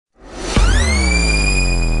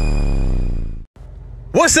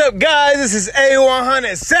What's up, guys? This is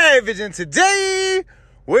A100 Savage, and today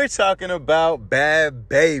we're talking about Bhad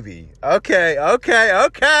Bhabie. Okay.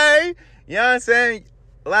 You know what I'm saying?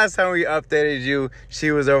 Last time we updated you,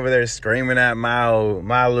 she was over there screaming at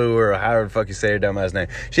Malu, or however the fuck you say her dumbass name.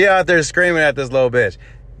 She out there screaming at this little bitch.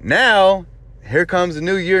 Now, here comes the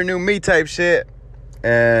new year, new me type shit.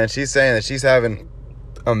 And she's saying that she's having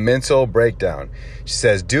a mental breakdown. She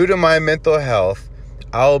says, due to my mental health,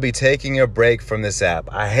 I will be taking a break from this app.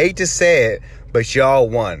 I hate to say it, but y'all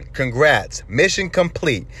won. Congrats. Mission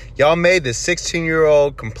complete. Y'all made the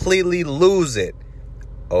 16-year-old completely lose it.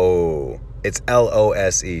 Oh, it's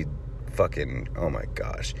L-O-S-E. Fucking, oh my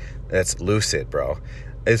gosh. That's lucid, bro.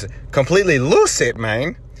 It's completely lucid,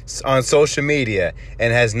 man, on social media,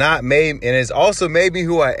 and has also made me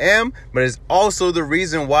who I am, but is also the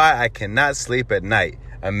reason why I cannot sleep at night.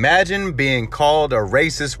 Imagine being called a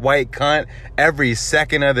racist white cunt every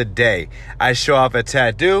second of the day. I show off a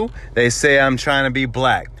tattoo, they say I'm trying to be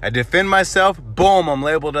black. I defend myself, boom, I'm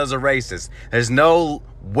labeled as a racist. There's no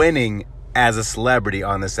winning as a celebrity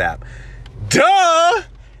on this app. Duh!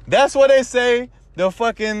 That's what they say. That's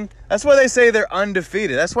why they say they're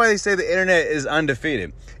undefeated. That's why they say the internet is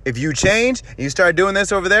undefeated. If you change and you start doing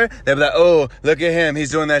this over there, they'll be like, oh, look at him,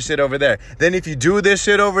 he's doing that shit over there. Then if you do this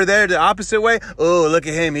shit over there the opposite way, oh, look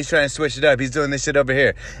at him, he's trying to switch it up, he's doing this shit over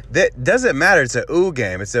here. That doesn't matter. It's a ooh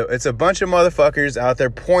game. It's a bunch of motherfuckers out there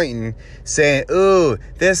pointing, saying, ooh,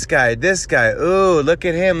 this guy, ooh, look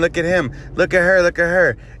at him, look at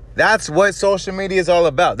her. That's what social media is all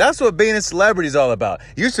about. That's what being a celebrity is all about.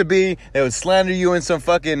 Used to be, they would slander you in some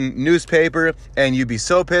fucking newspaper, and you'd be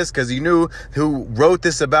so pissed because you knew who wrote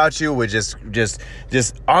this about you was just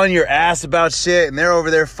on your ass about shit, and they're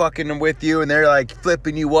over there fucking with you, and they're like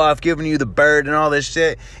flipping you off, giving you the bird and all this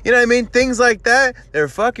shit. You know what I mean? Things like that, they're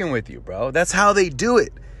fucking with you, bro. That's how they do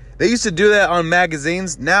it. They used to do that on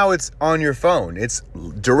magazines. Now it's on your phone. It's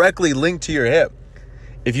directly linked to your hip.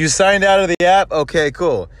 If you signed out of the app, okay,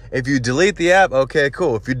 cool. If you delete the app, okay,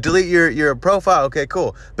 cool. If you delete your profile, okay,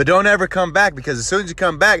 cool. But don't ever come back, because as soon as you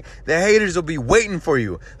come back, the haters will be waiting for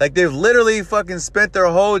you. Like, they've literally fucking spent their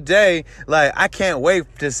whole day, like, I can't wait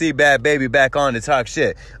to see Bhad Bhabie back on to talk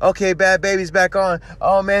shit. Okay, Bhad Bhabie's back on.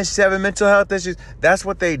 Oh, man, she's having mental health issues. That's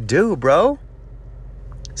what they do, bro.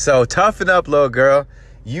 So toughen up, little girl.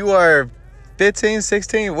 You are 15,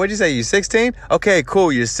 16, what'd you say, you 16? Okay,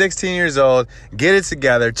 cool, you're 16 years old, get it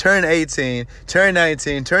together, turn 18, turn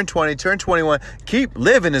 19, turn 20, turn 21, keep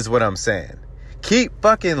living is what I'm saying. Keep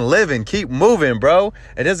fucking living, keep moving, bro.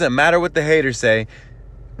 It doesn't matter what the haters say.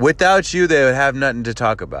 Without you, they would have nothing to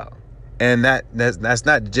talk about. And that's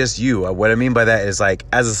not just you. What I mean by that is, like,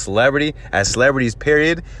 as a celebrity, as celebrities,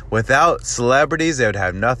 period, without celebrities, they would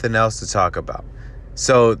have nothing else to talk about.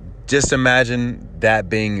 So just imagine that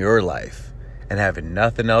being your life, and having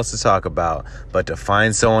nothing else to talk about but to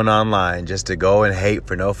find someone online just to go and hate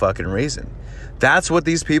for no fucking reason. That's what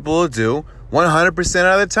these people will do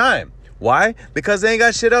 100% of the time. Why? Because they ain't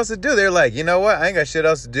got shit else to do. They're like, you know what? I ain't got shit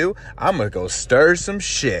else to do. I'm going to go stir some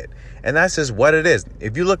shit. And that's just what it is.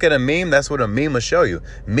 If you look at a meme, that's what a meme will show you.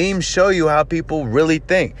 Memes show you how people really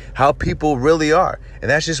think, how people really are. And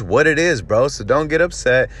that's just what it is, bro. So don't get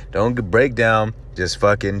upset. Don't break down. Just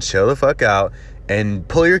fucking chill the fuck out. And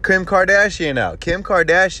pull your Kim Kardashian out. Kim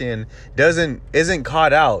Kardashian isn't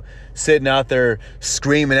caught out sitting out there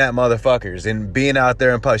screaming at motherfuckers and being out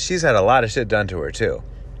there in public. She's had a lot of shit done to her too.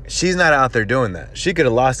 She's not out there doing that. She could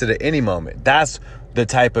have lost it at any moment. That's the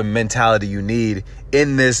type of mentality you need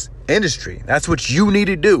in this industry. That's what you need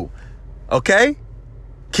to do. Okay?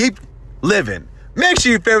 Keep living. Make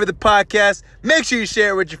sure you favorite the podcast. Make sure you share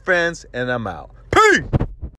it with your friends. And I'm out. Peace!